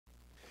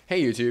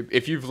Hey YouTube,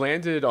 if you've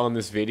landed on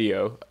this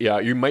video, yeah,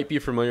 you might be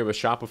familiar with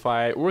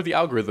Shopify or the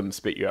algorithm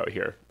spit you out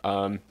here.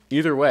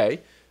 Either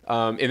way,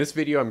 in this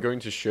video, I'm going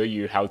to show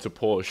you how to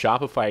pull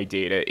Shopify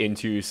data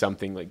into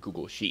something like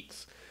Google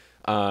Sheets.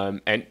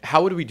 And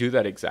how would we do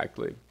that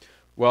exactly?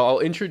 Well, I'll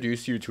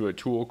introduce you to a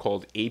tool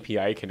called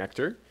API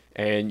Connector,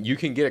 and you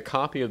can get a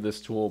copy of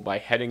this tool by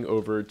heading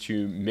over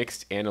to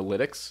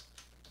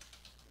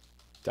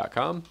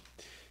mixedanalytics.com.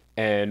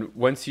 And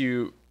once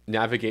you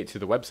navigate to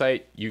the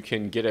website, you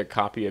can get a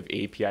copy of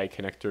API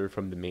Connector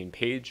from the main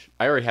page.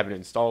 I already have it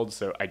installed,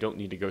 so I don't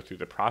need to go through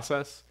the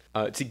process.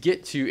 To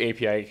get to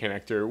API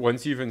Connector,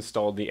 once you've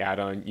installed the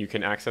add-on, you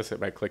can access it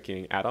by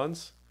clicking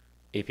Add-ons,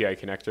 API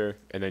Connector,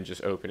 and then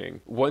just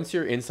opening. Once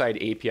you're inside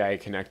API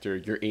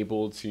Connector, you're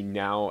able to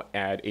now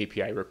add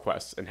API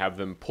requests and have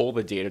them pull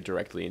the data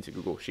directly into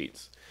Google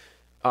Sheets.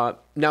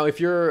 Now, if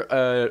you're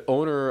an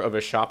owner of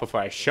a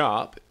Shopify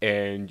shop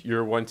and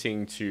you're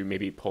wanting to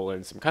maybe pull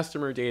in some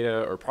customer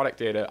data or product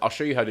data, I'll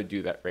show you how to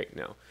do that right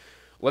now.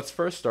 Let's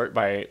first start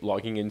by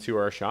logging into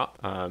our shop.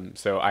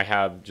 So I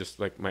have just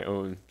like my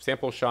own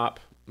sample shop,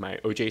 my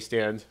OJ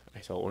stand.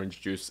 I sell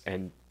orange juice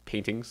and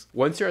paintings.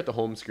 Once you're at the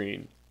home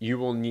screen, you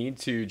will need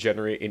to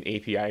generate an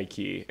API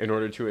key in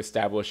order to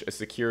establish a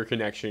secure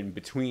connection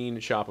between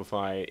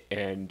Shopify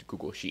and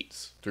Google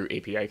Sheets through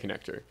API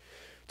Connector.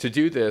 To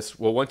do this,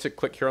 we'll want to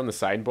click here on the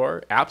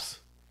sidebar, Apps,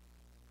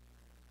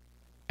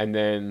 and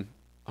then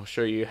I'll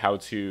show you how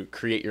to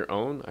create your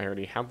own. I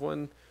already have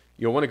one.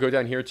 You'll want to go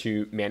down here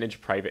to Manage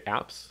Private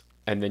Apps,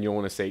 and then you'll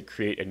want to say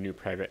Create a New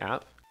Private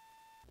App.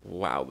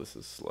 Wow, this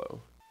is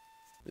slow.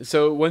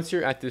 So once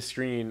you're at this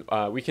screen,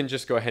 we can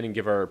just go ahead and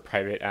give our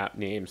private app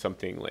name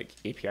something like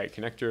API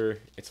Connector.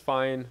 It's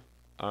fine.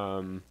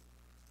 And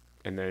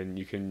then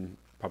you can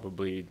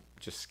probably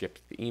just skip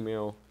the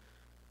email.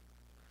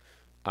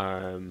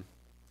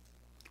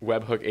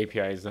 Webhook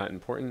API is not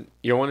important.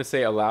 You'll want to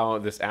say allow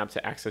this app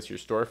to access your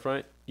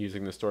storefront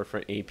using the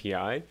storefront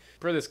API.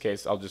 For this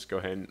case, I'll just go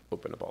ahead and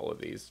open up all of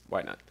these.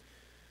 Why not?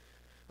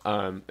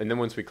 And then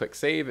once we click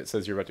save, it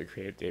says you're about to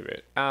create a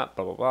David app,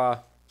 blah, blah, blah.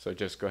 So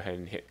just go ahead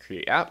and hit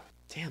create app.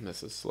 Damn,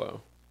 this is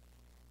slow.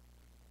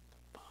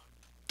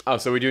 Oh,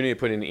 so we do need to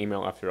put in an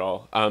email after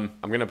all. I'm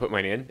going to put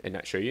mine in and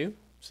not show you.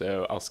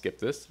 So I'll skip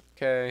this.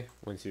 Okay,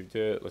 once you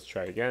do it, let's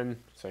try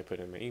again. So I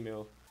put in my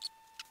email.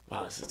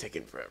 Wow, this is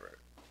taking forever.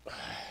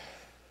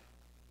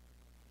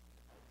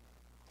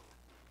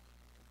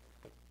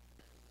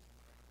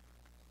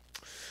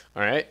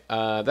 All right,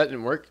 that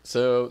didn't work,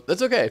 so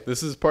that's okay.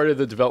 This is part of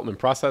the development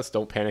process.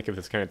 Don't panic if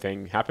this kind of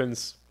thing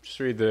happens. Just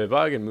read the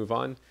bug and move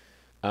on.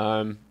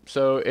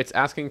 So it's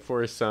asking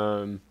for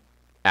some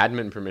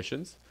admin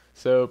permissions.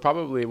 So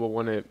probably we'll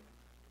want to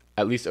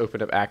at least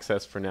open up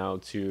access for now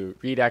to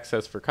read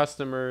access for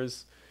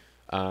customers.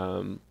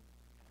 We'll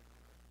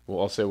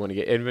also want to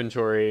get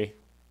inventory.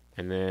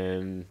 And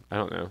then, I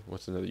don't know,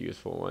 what's another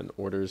useful one?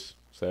 Orders.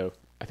 So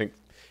I think,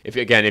 if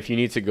you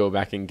need to go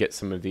back and get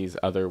some of these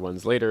other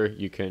ones later,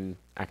 you can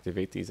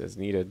activate these as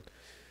needed.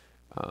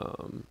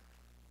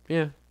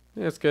 Yeah,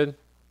 that's good.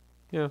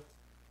 Yeah.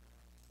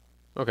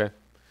 Okay.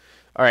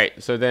 All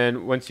right, so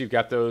then once you've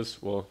got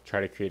those, we'll try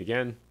to create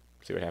again,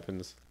 see what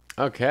happens.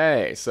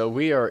 Okay, so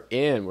we are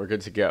in, we're good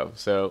to go.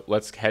 So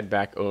let's head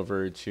back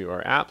over to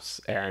our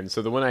apps. And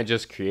so the one I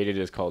just created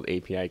is called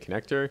API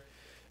Connector.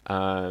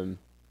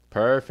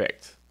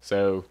 Perfect.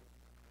 So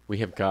we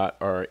have got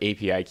our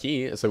API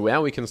key. So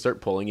now we can start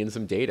pulling in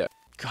some data.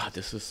 God,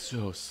 this is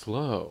so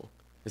slow.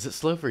 Is it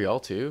slow for y'all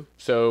too?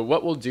 So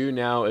what we'll do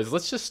now is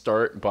let's just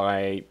start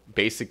by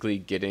basically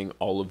getting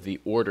all of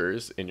the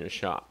orders in your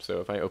shop.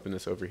 So if I open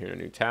this over here in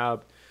a new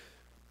tab,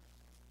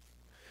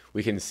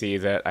 we can see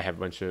that I have a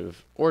bunch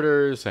of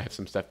orders. I have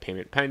some stuff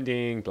payment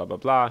pending, blah, blah,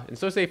 blah. And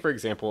so say, for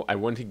example, I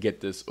want to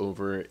get this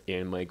over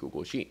in my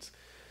Google Sheets.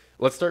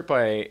 Let's start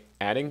by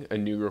adding a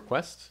new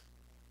request.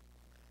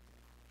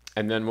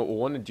 And then what we'll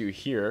want to do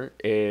here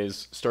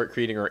is start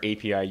creating our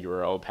API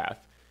URL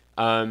path.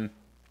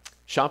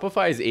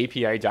 Shopify's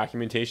API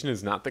documentation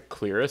is not the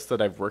clearest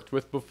that I've worked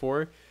with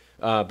before,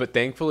 but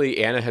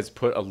thankfully Anna has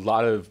put a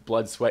lot of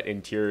blood, sweat,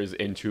 and tears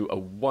into a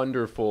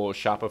wonderful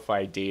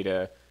Shopify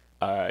data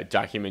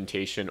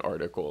documentation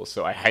article.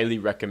 So I highly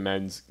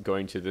recommend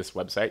going to this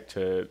website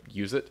to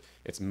use it.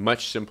 It's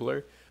much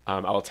simpler.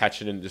 I'll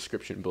attach it in the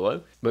description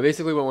below. But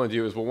basically what I want to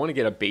do is we'll want to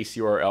get a base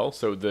URL.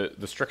 So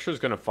the structure is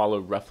going to follow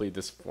roughly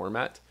this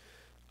format.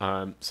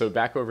 So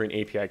back over in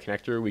API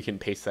Connector, we can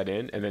paste that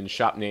in. And then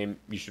shop name,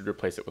 you should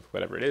replace it with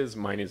whatever it is.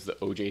 Mine is the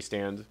OJ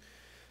stand.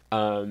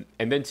 And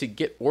then to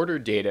get order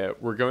data,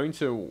 we're going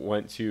to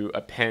want to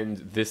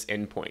append this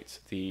endpoint,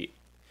 the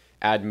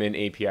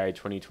admin API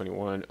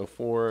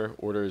 2021-04,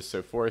 orders,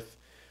 so forth,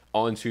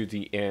 onto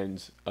the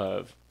end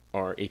of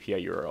our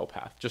API URL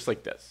path, just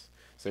like this.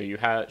 So you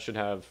should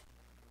have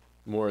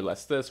more or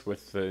less this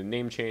with the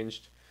name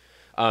changed.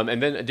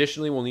 And then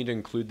additionally, we'll need to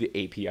include the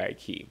API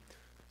key.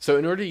 So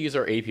in order to use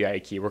our API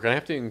key, we're going to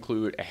have to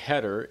include a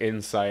header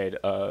inside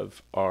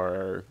of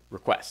our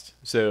request.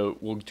 So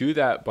we'll do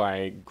that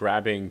by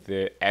grabbing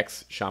the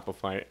X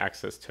Shopify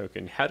access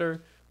token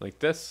header like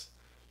this.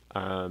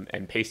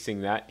 and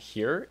pasting that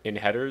here in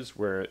headers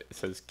where it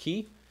says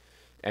key.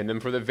 And then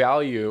for the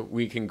value,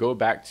 we can go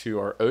back to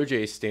our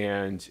OJ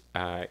stand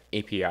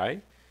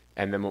API.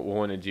 And then what we'll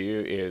want to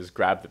do is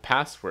grab the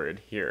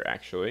password here,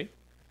 actually.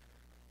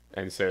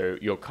 And so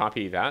you'll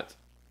copy that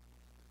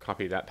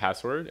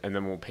password, and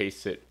then we'll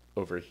paste it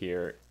over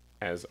here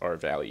as our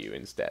value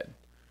instead.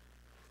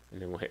 And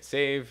then we'll hit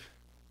save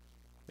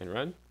and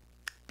run.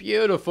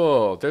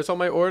 Beautiful. There's all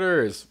my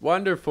orders.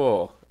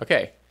 Wonderful.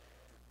 Okay.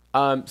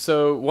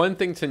 So one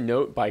thing to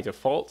note by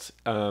default,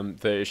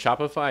 the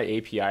Shopify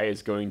API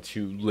is going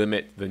to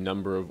limit the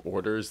number of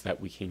orders that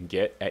we can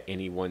get at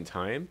any one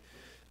time.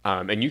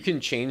 And you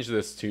can change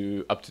this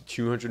to up to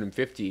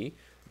 250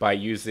 by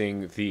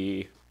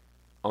using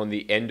on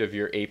the end of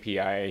your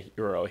API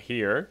URL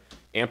here,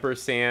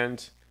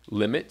 ampersand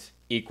limit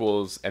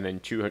equals and then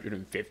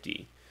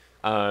 250.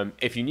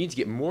 If you need to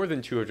get more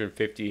than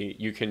 250,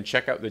 you can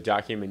check out the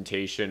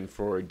documentation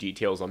for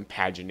details on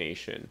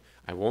pagination.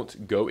 I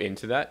won't go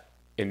into that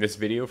in this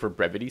video for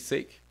brevity's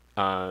sake.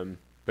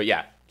 But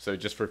yeah, so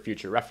just for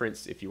future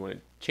reference, if you want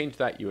to change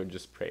that, you would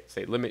just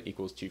say limit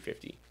equals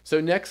 250. So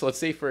next, let's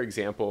say, for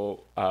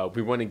example,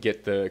 we want to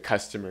get the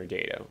customer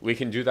data. We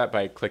can do that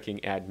by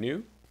clicking add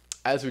new.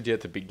 As we did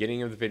at the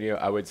beginning of the video,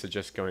 I would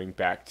suggest going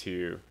back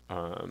to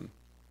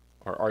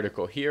our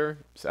article here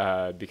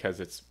because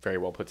it's very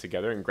well put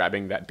together, and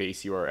grabbing that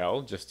base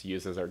URL just to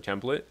use as our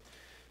template.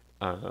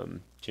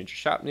 Change your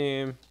shop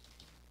name.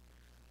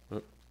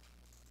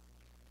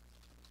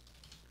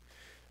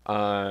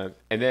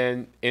 And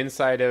then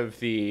inside of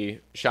the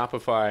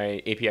Shopify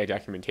API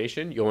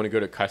documentation, you'll want to go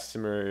to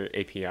Customer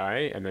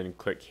API and then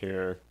click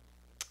here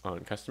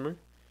on Customer.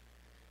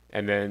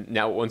 And then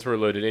now once we're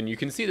loaded in, you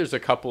can see there's a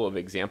couple of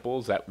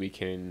examples that we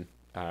can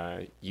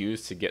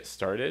use to get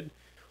started.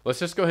 Let's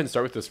just go ahead and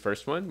start with this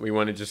first one. We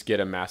want to just get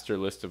a master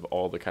list of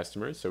all the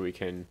customers, so we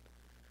can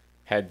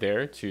head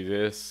there to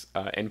this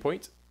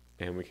endpoint,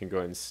 and we can go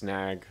ahead and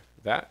snag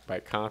that by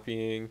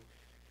copying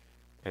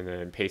and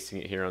then pasting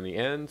it here on the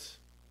end.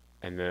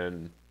 And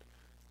then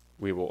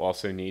we will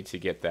also need to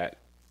get that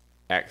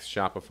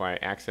Shopify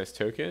access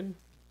token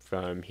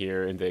from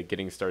here in the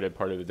getting started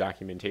part of the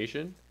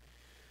documentation.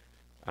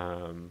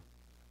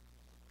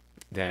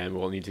 Then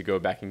we'll need to go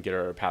back and get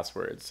our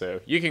password. So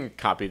you can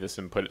copy this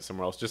and put it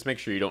somewhere else. Just make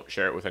sure you don't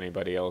share it with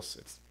anybody else.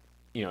 It's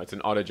an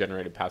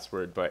auto-generated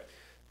password, but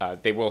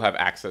they will have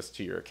access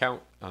to your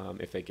account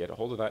if they get a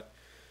hold of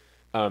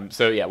that.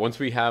 So yeah, once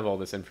we have all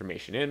this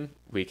information in,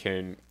 we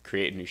can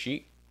create a new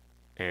sheet.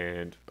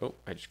 And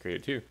I just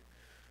created two.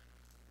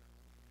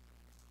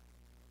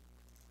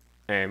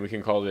 And we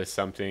can call this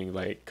something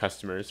like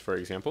customers, for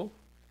example.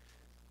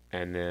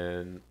 And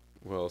then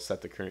we'll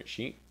set the current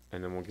sheet,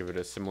 and then we'll give it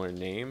a similar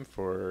name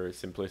for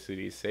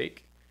simplicity's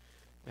sake.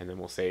 And then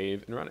we'll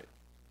save and run it.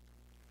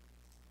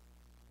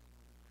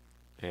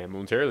 And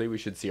momentarily, we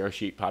should see our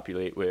sheet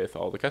populate with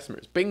all the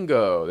customers.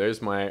 Bingo!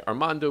 There's my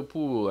Armando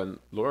Poole and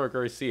Laura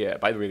Garcia.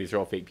 By the way, these are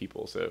all fake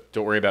people, so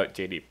don't worry about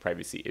data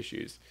privacy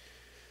issues.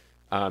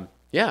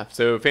 Yeah,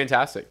 so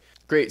fantastic.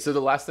 Great, so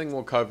the last thing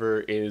we'll cover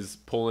is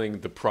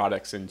pulling the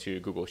products into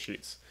Google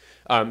Sheets.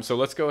 So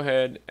let's go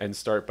ahead and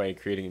start by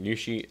creating a new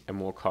sheet, and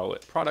we'll call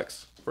it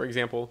products, for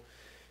example.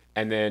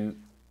 And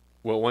then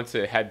we'll want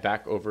to head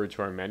back over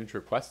to our manage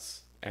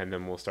requests, and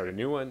then we'll start a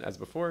new one as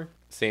before.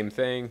 Same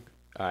thing,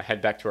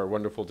 head back to our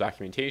wonderful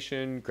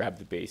documentation, grab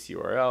the base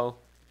URL,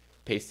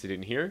 paste it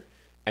in here,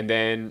 and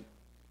then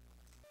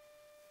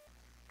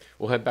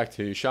we'll head back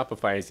to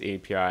Shopify's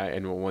API,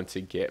 and we'll want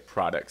to get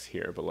products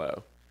here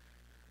below.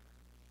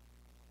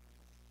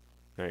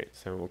 All right,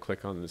 so we'll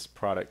click on this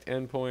product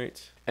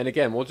endpoint. And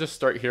again, we'll just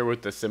start here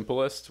with the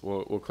simplest.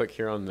 We'll click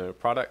here on the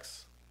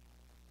products,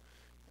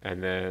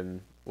 and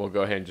then we'll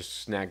go ahead and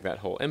just snag that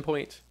whole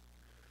endpoint.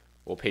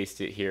 We'll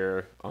paste it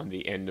here on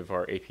the end of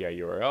our API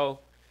URL.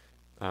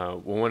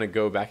 We'll want to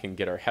go back and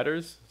get our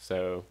headers.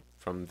 So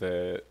from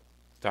the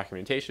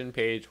documentation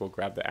page, we'll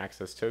grab the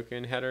access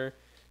token header,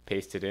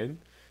 paste it in.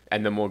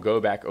 And then we'll go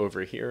back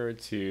over here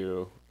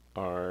to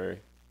our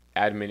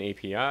admin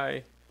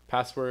API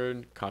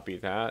password, copy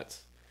that,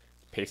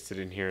 paste it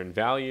in here in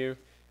value,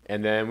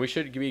 and then we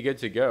should be good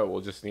to go.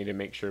 We'll just need to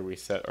make sure we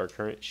set our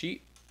current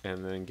sheet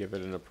and then give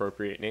it an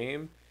appropriate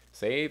name,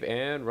 save,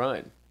 and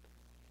run.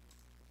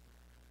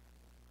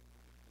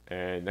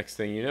 And next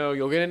thing you know,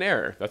 you'll get an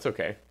error. That's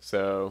okay.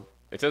 So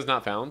it says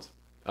not found.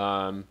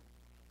 Do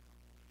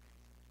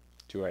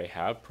I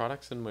have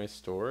products in my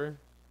store?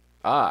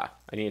 I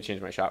need to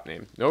change my shop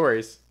name. No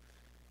worries.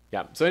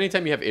 Yeah, so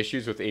anytime you have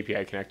issues with the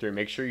API connector,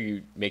 make sure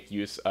you make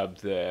use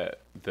of the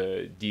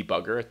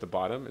debugger at the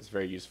bottom. It's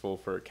very useful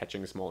for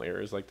catching small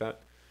errors like that.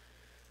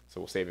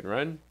 So we'll save and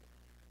run.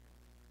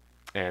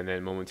 And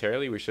then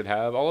momentarily, we should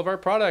have all of our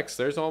products.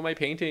 There's all my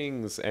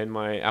paintings and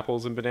my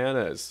apples and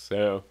bananas.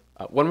 So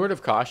one word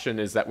of caution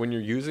is that when you're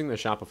using the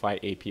Shopify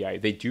API,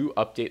 they do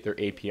update their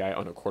API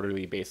on a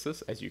quarterly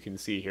basis, as you can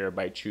see here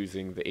by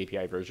choosing the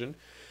API version.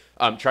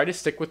 Try to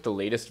stick with the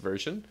latest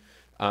version.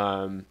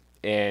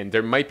 And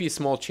there might be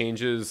small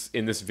changes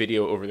in this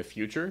video over the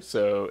future.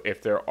 So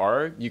if there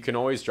are, you can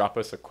always drop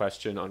us a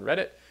question on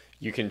Reddit.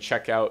 You can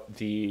check out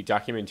the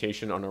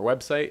documentation on our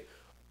website,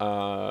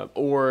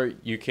 or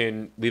you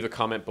can leave a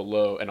comment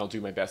below and I'll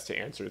do my best to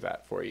answer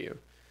that for you.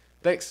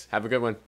 Thanks. Have a good one.